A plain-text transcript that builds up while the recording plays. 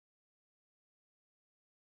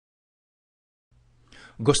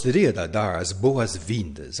Gostaria de dar as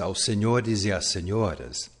boas-vindas aos senhores e às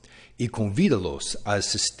senhoras e convidá-los a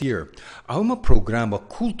assistir a um programa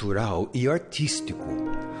cultural e artístico,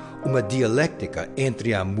 uma dialética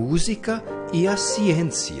entre a música e a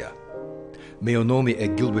ciência. Meu nome é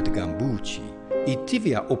Gilbert Gambucci e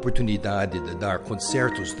tive a oportunidade de dar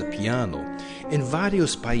concertos de piano em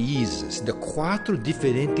vários países de 4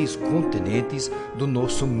 diferentes continentes do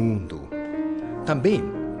nosso mundo. Também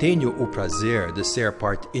tenho o prazer de ser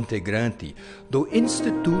parte integrante do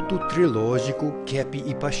Instituto Trilógico Kepi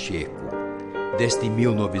e Pacheco, desde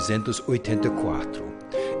 1984.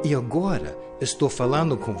 E agora estou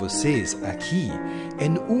falando com vocês aqui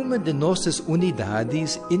em uma de nossas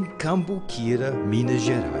unidades em Cambuquira, Minas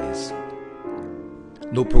Gerais.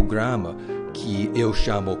 No programa que eu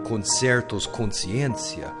chamo Concertos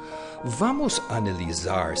Consciência, vamos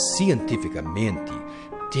analisar cientificamente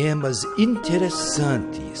temas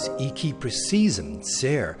interessantes e que precisam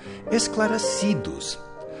ser esclarecidos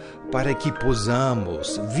para que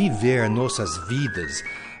possamos viver nossas vidas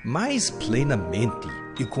mais plenamente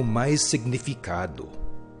e com mais significado.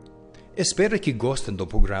 Espero que gostem do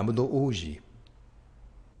programa de hoje.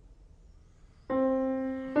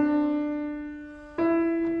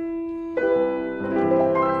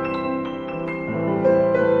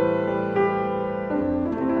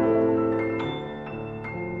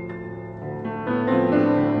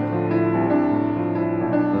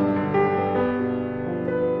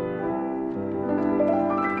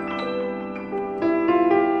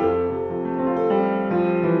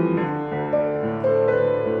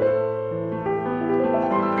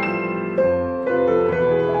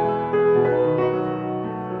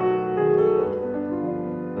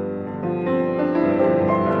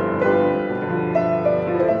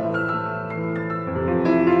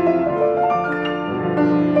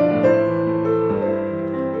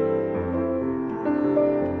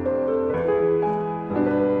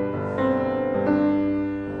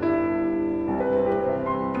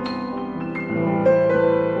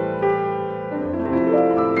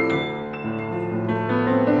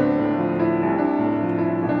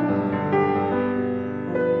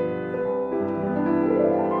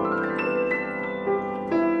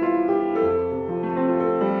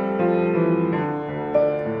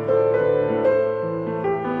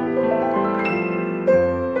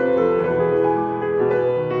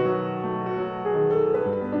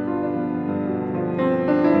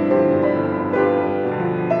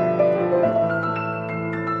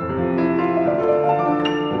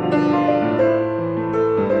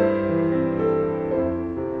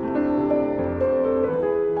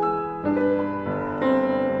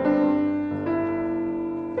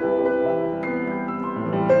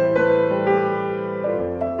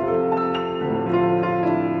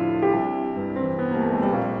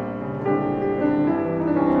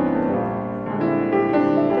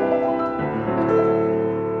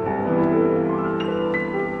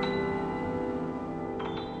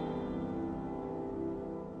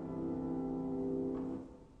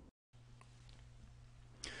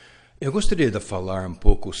 Eu gostaria de falar um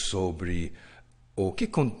pouco sobre o que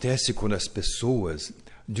acontece com as pessoas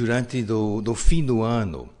durante do fim do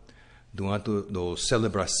ano, durante as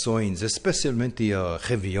celebrações, especialmente a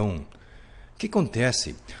Réveillon. O que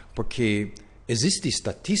acontece? Porque existem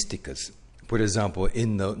estatísticas, por exemplo,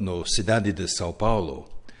 na cidade de São Paulo,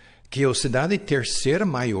 que é a cidade terceira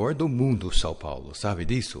maior do mundo, São Paulo, sabe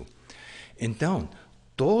disso? Então,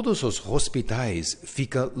 todos os hospitais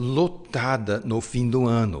ficam lotados no fim do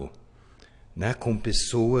ano, né, com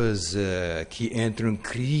pessoas que entram em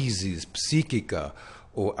crises psíquicas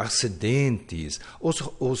ou acidentes.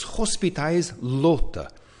 Os hospitais lotam,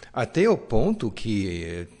 até o ponto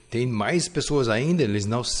que tem mais pessoas ainda, eles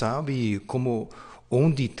não sabem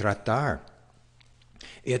onde tratar.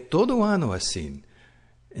 É todo ano assim.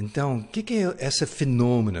 Então, o que é esse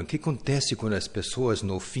fenômeno? O que acontece com as pessoas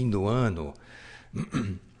no fim do ano?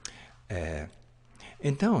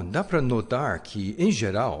 Então, dá para notar que, em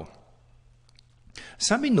geral,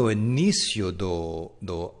 sabe, no início do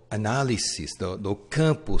análise, do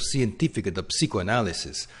campo científico da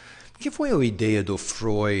psicoanálise, que foi a ideia do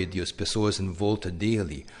Freud e as pessoas em volta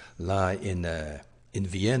dele, lá em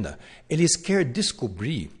Viena? Eles querem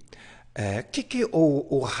descobrir o que é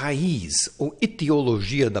o raiz, a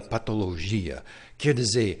etiologia da patologia. Quer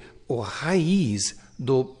dizer, a raiz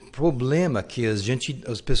do problema que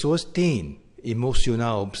as pessoas têm,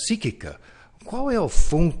 emocional, psíquica. Qual é o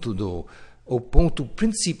ponto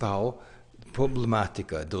principal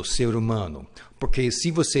problemática do ser humano? Porque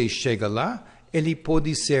se você chega lá, ele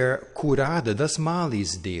pode ser curado das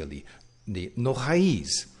males dele, no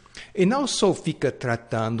raiz. E não só fica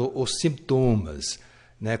tratando os sintomas,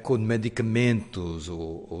 né, com medicamentos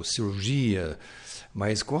ou cirurgia.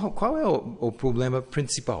 Mas qual é o problema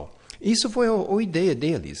principal? Isso foi a ideia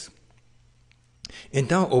deles.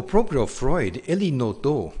 Então, o próprio Freud, ele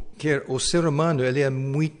notou que o ser humano ele é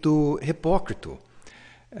muito hipócrita.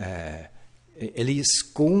 Ele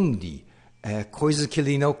esconde coisas que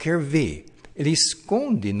ele não quer ver. Ele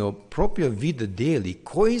esconde na própria vida dele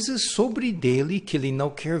coisas sobre dele que ele não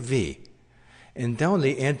quer ver. Então,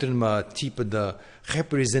 ele entra numa tipo de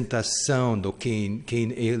representação de quem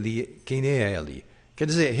é ele. Quer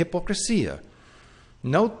dizer, hipocrisia.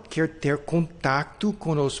 Não quer ter contato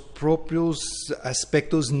com os próprios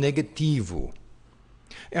aspectos negativos.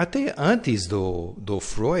 Até antes do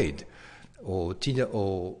Freud, tinha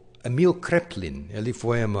o Emil Kraepelin, ele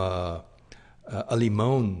foi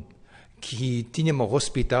alemão que tinha um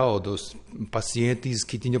hospital dos pacientes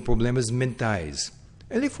que tinham problemas mentais.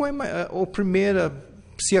 Ele foi a primeira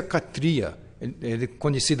psiquiatria, ele é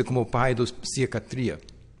conhecido como o pai da psiquiatria.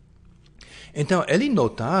 Então, ele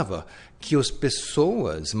notava que as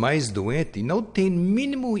pessoas mais doentes não têm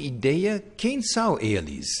mínima ideia quem são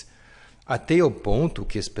eles. Até o ponto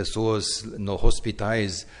que as pessoas nos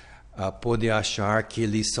hospitais podem achar que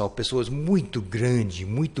eles são pessoas muito grandes,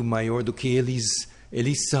 muito maior do que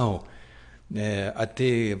eles são.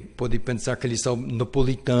 Até pode pensar que eles são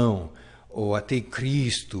Napoleão, ou até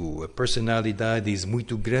Cristo, personalidades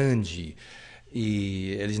muito grandes.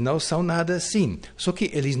 E eles não são nada assim. Só que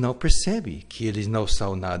eles não percebem que eles não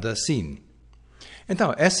são nada assim.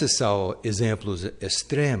 Então, esses são exemplos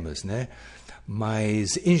extremos, né?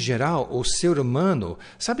 Mas, em geral, o ser humano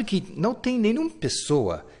sabe que não tem nenhuma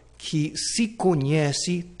pessoa que se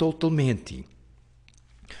conhece totalmente.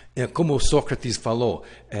 Como Sócrates falou,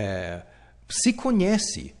 se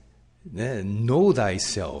conhece, né? Know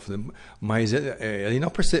thyself. Mas ele não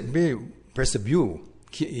percebeu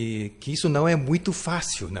que isso não é muito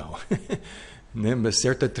fácil, não. Né? Mas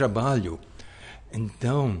certo trabalho.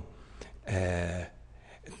 Então,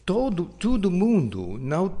 todo mundo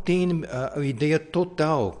não tem a ideia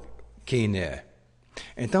total quem é.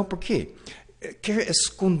 Então, por quê? Quer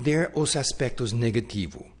esconder os aspectos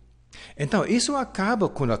negativos. Então, isso acaba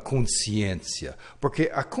com a consciência,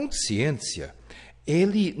 porque a consciência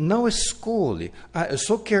ele não escolhe, eu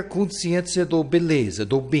só quero consciência da beleza,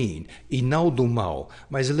 do bem, e não do mal.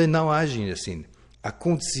 Mas ele não age assim. A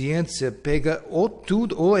consciência pega ou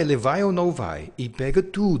tudo, ou ele vai ou não vai, e pega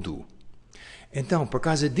tudo. Então, por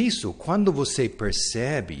causa disso, quando você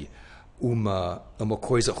percebe uma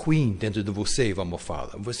coisa ruim dentro de você, vamos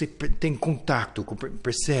falar, você tem contato,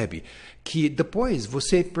 percebe que depois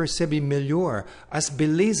você percebe melhor as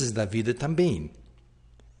belezas da vida também.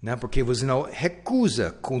 Né? Porque você não recusa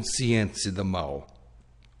a consciência do mal.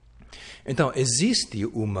 Então, existe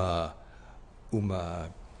uma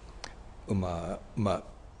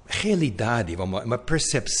realidade, uma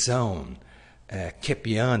percepção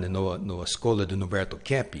kepiana na escola de Norberto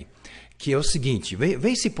Kepp, que é o seguinte,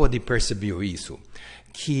 vê se pode perceber isso,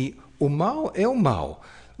 que o mal é o mal,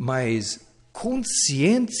 mas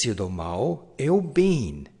consciência do mal é o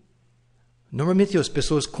bem. Normalmente as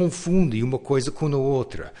pessoas confundem uma coisa com a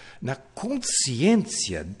outra. Na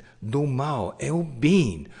consciência do mal é o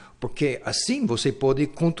bem, porque assim você pode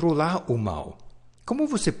controlar o mal. Como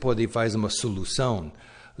você pode fazer uma solução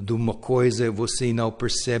de uma coisa e você não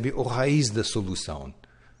percebe a raiz da solução?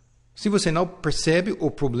 Se você não percebe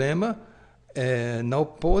o problema, não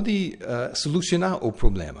pode solucionar o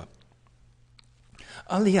problema.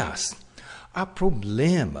 Aliás, o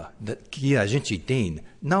problema que a gente tem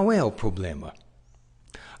não é o problema.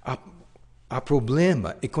 O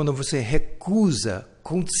problema é quando você recusa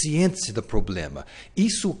consciência do problema.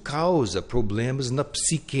 Isso causa problemas na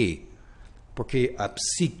psique. Porque a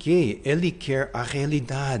psique, ele quer a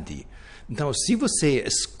realidade. Então, se você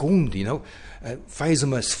esconde, não, faz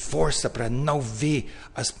uma força para não ver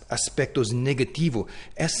aspectos negativos,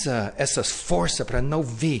 essa força para não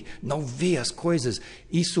ver as coisas,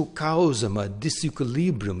 isso causa um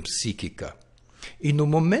desequilíbrio psíquico. E no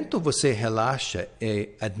momento você relaxa e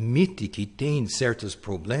admite que tem certos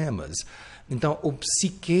problemas, então o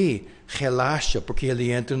psique relaxa porque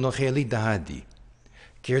ele entra na realidade.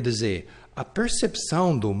 Quer dizer, a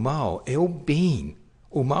percepção do mal é o bem.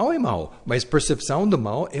 O mal é mal, mas a percepção do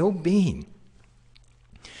mal é o bem.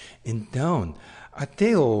 Então,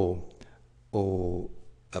 até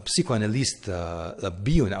a psicoanalista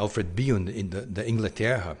Alfred Bion, da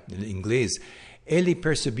Inglaterra, em inglês, ele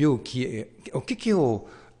percebeu que o que é o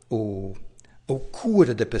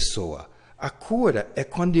cura da pessoa? A cura é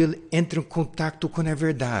quando ele entra em contato com a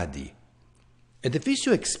verdade. É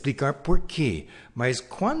difícil explicar por quê, mas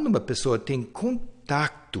quando uma pessoa tem contato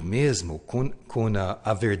contato mesmo com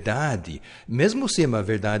a verdade, mesmo se é uma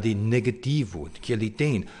verdade negativa que ele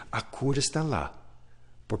tem, a cura está lá.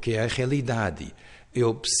 Porque é a realidade. E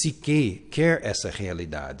o psique quer essa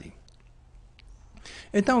realidade.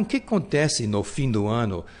 Então, o que acontece no fim do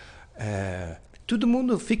ano? Todo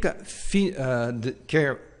mundo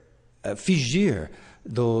quer fingir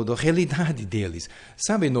da realidade deles.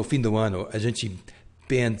 Sabe, no fim do ano, a gente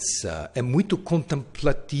pensa, é muito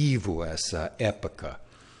contemplativo essa época.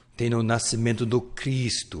 Tem o nascimento do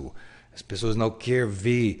Cristo. As pessoas não querem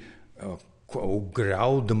ver o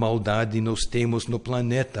grau de maldade nós temos no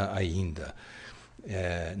planeta ainda.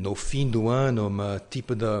 No fim do ano,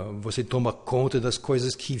 você toma conta das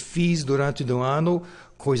coisas que fiz durante o ano,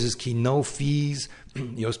 coisas que não fiz,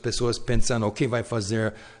 e as pessoas pensando o que vai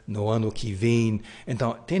fazer no ano que vem.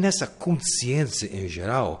 Então, tem essa consciência em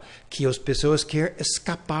geral que as pessoas querem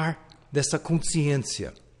escapar dessa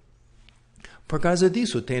consciência. Por causa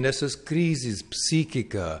disso, tem essas crises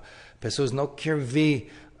psíquicas, pessoas não querem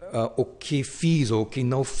ver o que fiz ou o que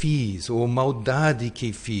não fiz, ou a maldade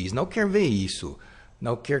que fiz, não quer ver isso.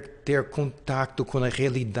 Não quer ter contato com a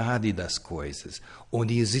realidade das coisas,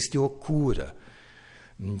 onde existe a cura.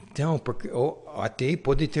 Então, até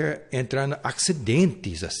pode entrar em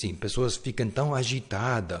acidentes assim, pessoas ficam tão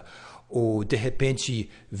agitadas, ou de repente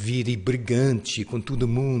virem brigante com todo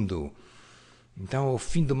mundo. Então, o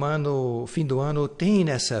fim do ano tem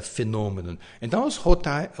esse fenômeno. Então, os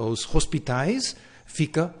hospitais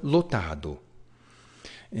ficam lotados.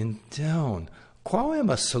 Então, qual é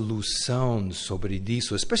uma solução sobre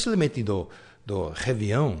isso, especialmente do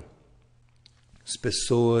Réveillon? As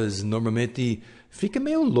pessoas normalmente ficam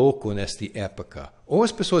meio loucas nesta época. Ou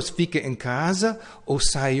as pessoas ficam em casa ou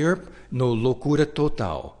saem na loucura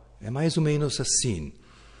total. É mais ou menos assim.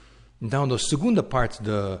 Então, na segunda parte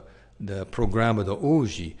do programa de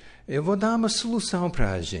hoje, eu vou dar uma solução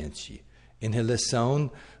para a gente em relação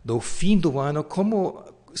ao fim do ano, como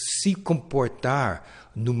se comportar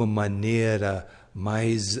numa maneira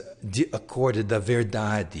mais de acordo da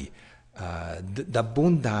verdade, da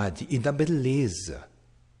bondade e da beleza.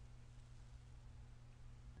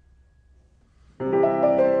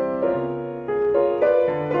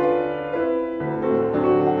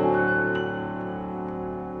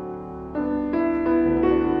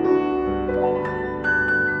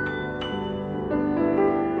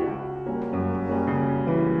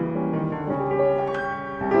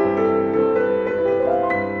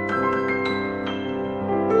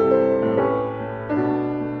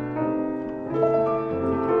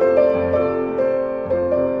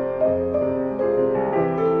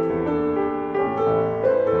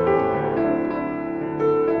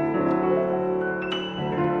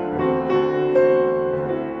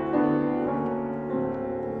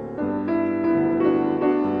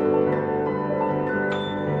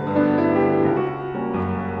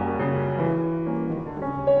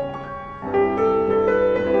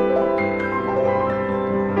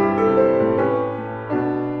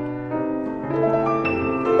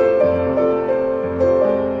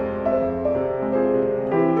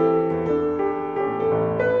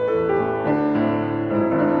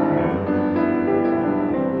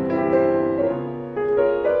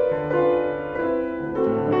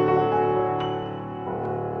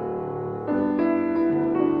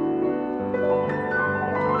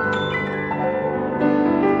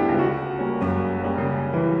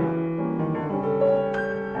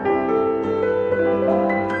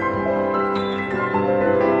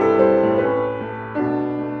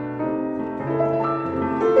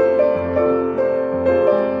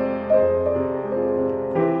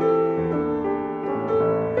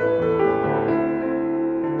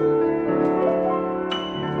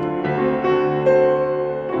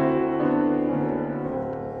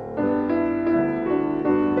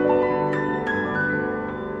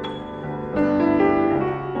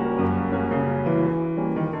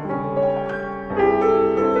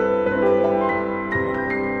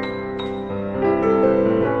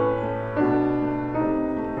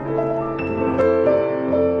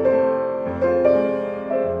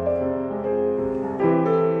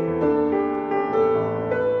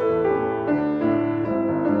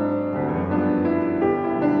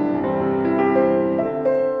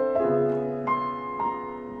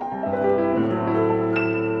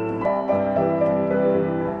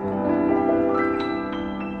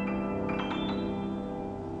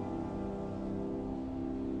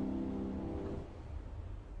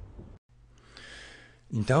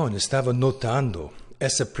 Então, eu estava notando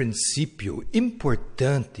esse princípio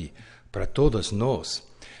importante para todos nós,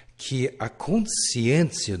 que a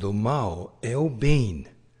consciência do mal é o bem.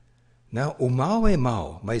 Não, o mal é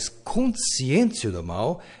mal, mas consciência do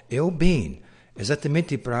mal é o bem,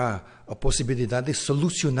 exatamente para a possibilidade de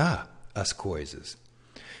solucionar as coisas.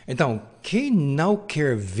 Então, quem não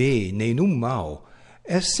quer ver nenhum mal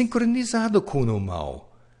é sincronizado com o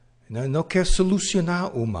mal, não quer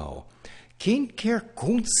solucionar o mal. Quem quer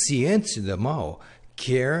consciência do mal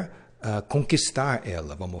quer conquistar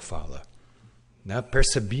ela, vamos falar.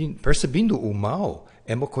 Percebendo o mal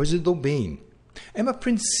é uma coisa do bem. É um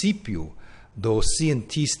princípio do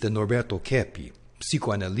cientista Norberto Keppe,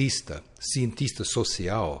 psicoanalista, cientista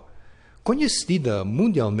social, conhecida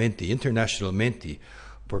mundialmente, internacionalmente,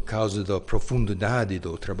 por causa da profundidade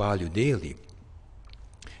do trabalho dele.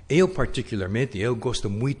 Eu, particularmente, gosto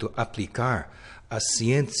muito de aplicar a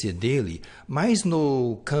ciência dele mais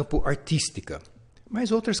no campo artístico,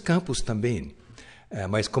 mas outros campos também.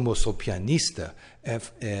 Mas como eu sou pianista,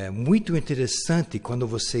 é muito interessante quando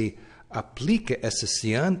você aplica essa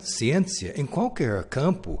ciência em qualquer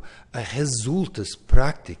campo, resultados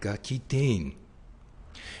práticos que tem.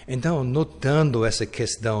 Então, notando essa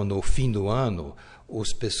questão no fim do ano,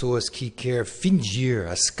 as pessoas que querem fingir,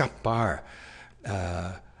 escapar,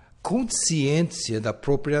 consciência da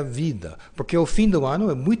própria vida, porque o fim do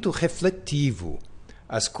ano é muito refletivo.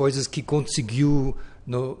 As coisas que conseguiu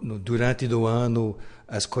durante o ano,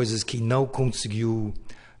 as coisas que não conseguiu,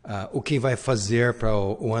 o que vai fazer para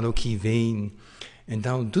o ano que vem.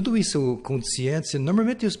 Então, tudo isso, consciência,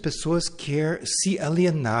 normalmente as pessoas querem se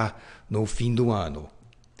alienar no fim do ano.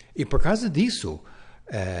 E por causa disso,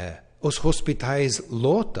 os hospitais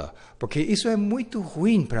lotam, porque isso é muito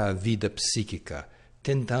ruim para a vida psíquica,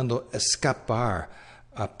 tentando escapar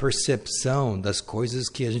a percepção das coisas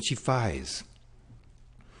que a gente faz.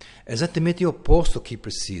 Exatamente o oposto que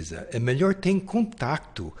precisa. É melhor ter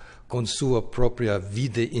contato com sua própria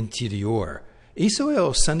vida interior. Isso é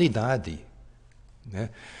a sanidade. Né?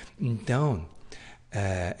 Então,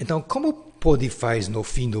 como pode fazer no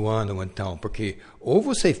fim do ano, então? Porque ou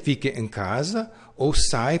você fica em casa, ou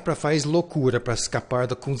sai para fazer loucura, para escapar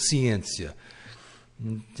da consciência.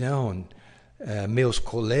 Então, meus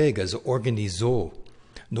colegas organizou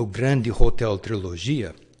no grande Hotel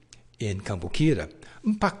Trilogia, em Cambuquira,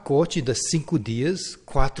 um pacote de 5 dias,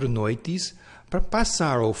 4 noites, para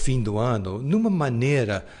passar o fim do ano numa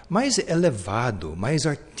maneira mais elevada, mais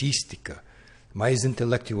artística, mais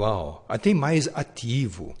intelectual, até mais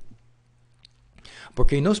ativo.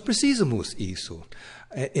 Porque nós precisamos disso.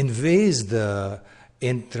 Em vez de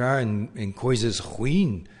entrar em coisas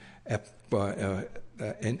ruins,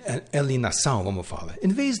 alienação, vamos falar. Em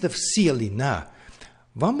vez de se alienar,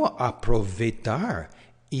 vamos aproveitar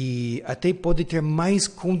e até pode ter mais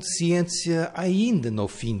consciência ainda no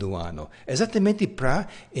fim do ano. Exatamente para,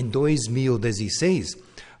 em 2016,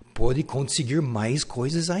 pode conseguir mais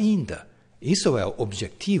coisas ainda. Isso é o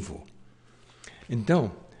objetivo.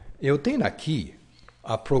 Então, eu tenho aqui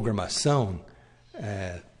a programação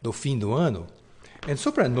do fim do ano. E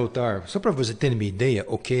só para notar, só para você ter uma ideia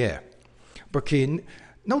o que é. Porque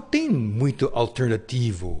não tem muito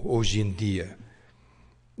alternativo hoje em dia.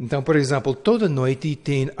 Então, por exemplo, toda noite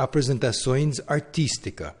tem apresentações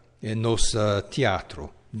artísticas em nosso teatro.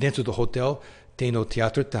 Dentro do hotel tem o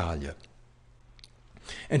Teatro Itália.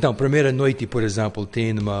 Então, primeira noite, por exemplo,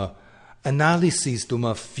 tem uma análise de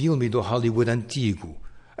um filme do Hollywood antigo.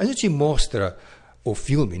 A gente mostra o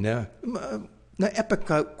filme, né? Na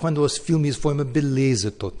época quando os filmes foram uma beleza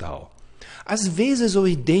total. Às vezes as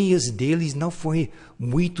ideias deles não foram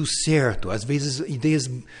muito certas, às vezes ideias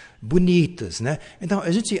bonitas, né? Então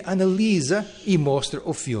a gente analisa e mostra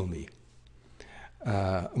o filme.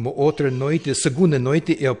 Uma outra noite, a segunda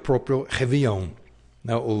noite é o próprio Réveillon,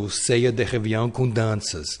 né? O ceia de Réveillon com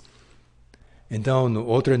danças. Então,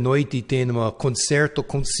 outra noite tem um concerto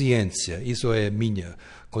consciência, isso é minha,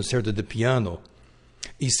 concerto de piano,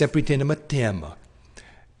 e sempre tem um tema.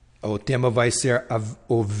 O tema vai ser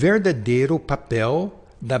o verdadeiro papel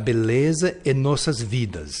da beleza em nossas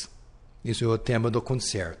vidas. Isso é o tema do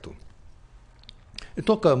concerto. Eu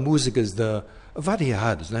toco músicas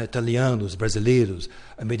variadas, né? Italianos, brasileiros,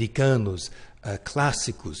 americanos,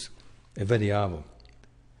 clássicos, é variável.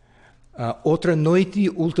 Outra noite,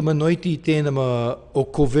 última noite, tem o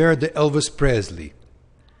cover de Elvis Presley.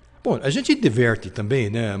 Bom, a gente diverte também,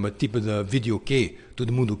 né? Uma tipo de videokê,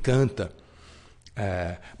 todo mundo canta.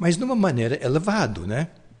 Mas de uma maneira elevada, né?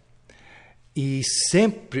 E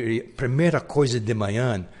sempre, primeira coisa de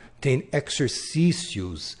manhã, tem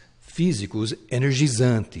exercícios físicos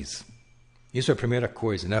energizantes. Isso é a primeira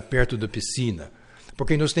coisa, né? Perto da piscina.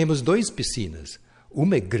 Porque nós temos 2 piscinas.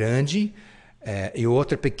 Uma é grande e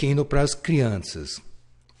outra pequena para as crianças.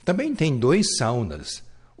 Também tem 2 saunas.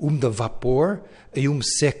 um de vapor e um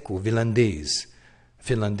seco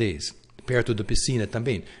finlandês, perto da piscina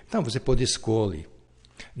também. Então você pode escolher.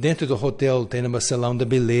 Dentro do hotel tem uma salão de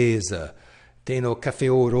beleza, tem o Café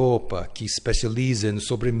Europa, que especializa em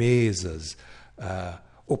sobremesas.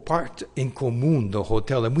 O parte em comum do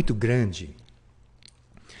hotel é muito grande.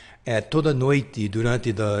 Toda noite,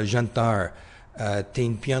 durante o jantar,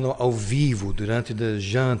 tem piano ao vivo durante a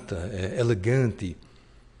janta, elegante.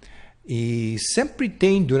 E sempre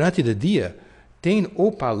tem, durante o dia, tem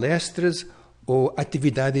ou palestras ou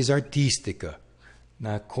atividades artísticas,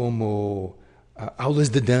 né, como aulas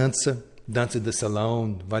de dança de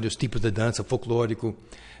salão, vários tipos de dança folclórico.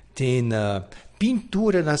 Tem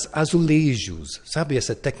pintura nas azulejos, sabe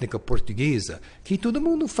essa técnica portuguesa que todo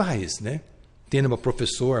mundo faz, né? Tem uma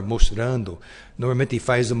professora mostrando, normalmente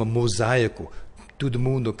faz um mosaico,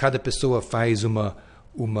 cada pessoa faz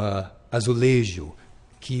uma azulejo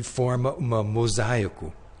que forma um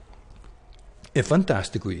mosaico. É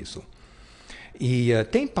fantástico isso. E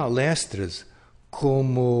tem palestras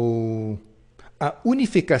como a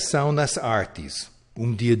unificação nas artes.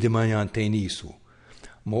 Um dia de manhã tem isso.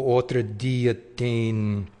 Um outro dia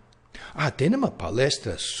tem uma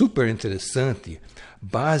palestra super interessante,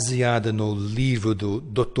 baseada no livro do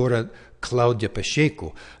doutora Cláudia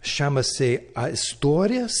Pacheco, chama-se A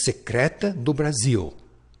História Secreta do Brasil.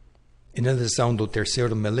 Em relação do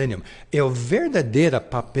terceiro milênio, é o verdadeiro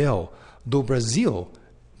papel do Brasil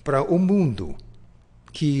para o mundo,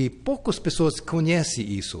 que poucas pessoas conhecem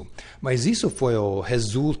isso, mas isso foi o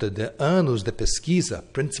resultado de anos de pesquisa,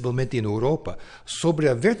 principalmente na Europa, sobre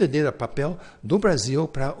o verdadeiro papel do Brasil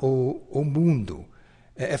para o mundo.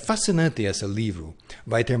 É fascinante esse livro.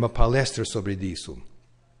 Vai ter uma palestra sobre isso.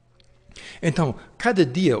 Então, cada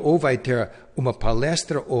dia ou vai ter uma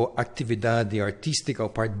palestra ou atividade artística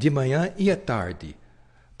ao de manhã e à tarde,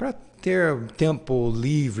 para ter tempo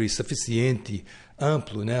livre, suficiente,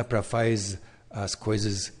 amplo, né, para fazer as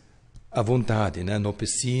coisas à vontade, né, na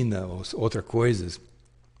piscina ou outras coisas.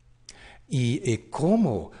 E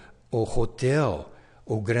como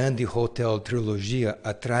o grande hotel Trilogia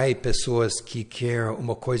atrai pessoas que querem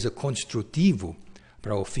uma coisa construtiva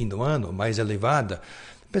para o fim do ano, mais elevada,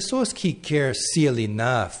 pessoas que querem se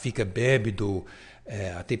alienar, fica bêbado,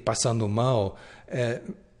 até passando mal,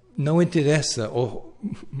 não interessa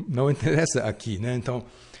aqui, né? Então,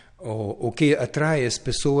 o que atrai as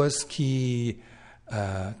pessoas que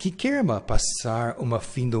querem passar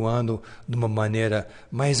fim do ano de uma maneira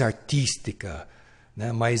mais artística,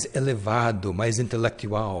 né? Mais elevado, mais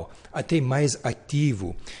intelectual, até mais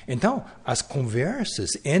ativo. Então, as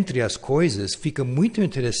conversas entre as coisas ficam muito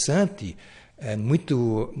interessantes,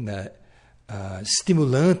 muito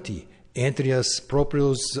estimulante entre os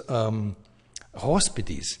próprios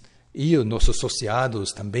hóspedes e os nossos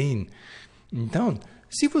associados também. Então,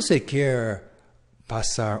 se você quer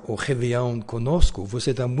passar o Réveillon conosco,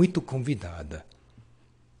 você está muito convidada,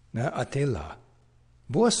 né? Até lá.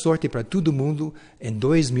 Boa sorte para todo mundo em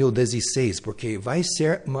 2016, porque vai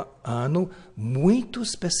ser um ano muito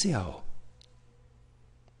especial.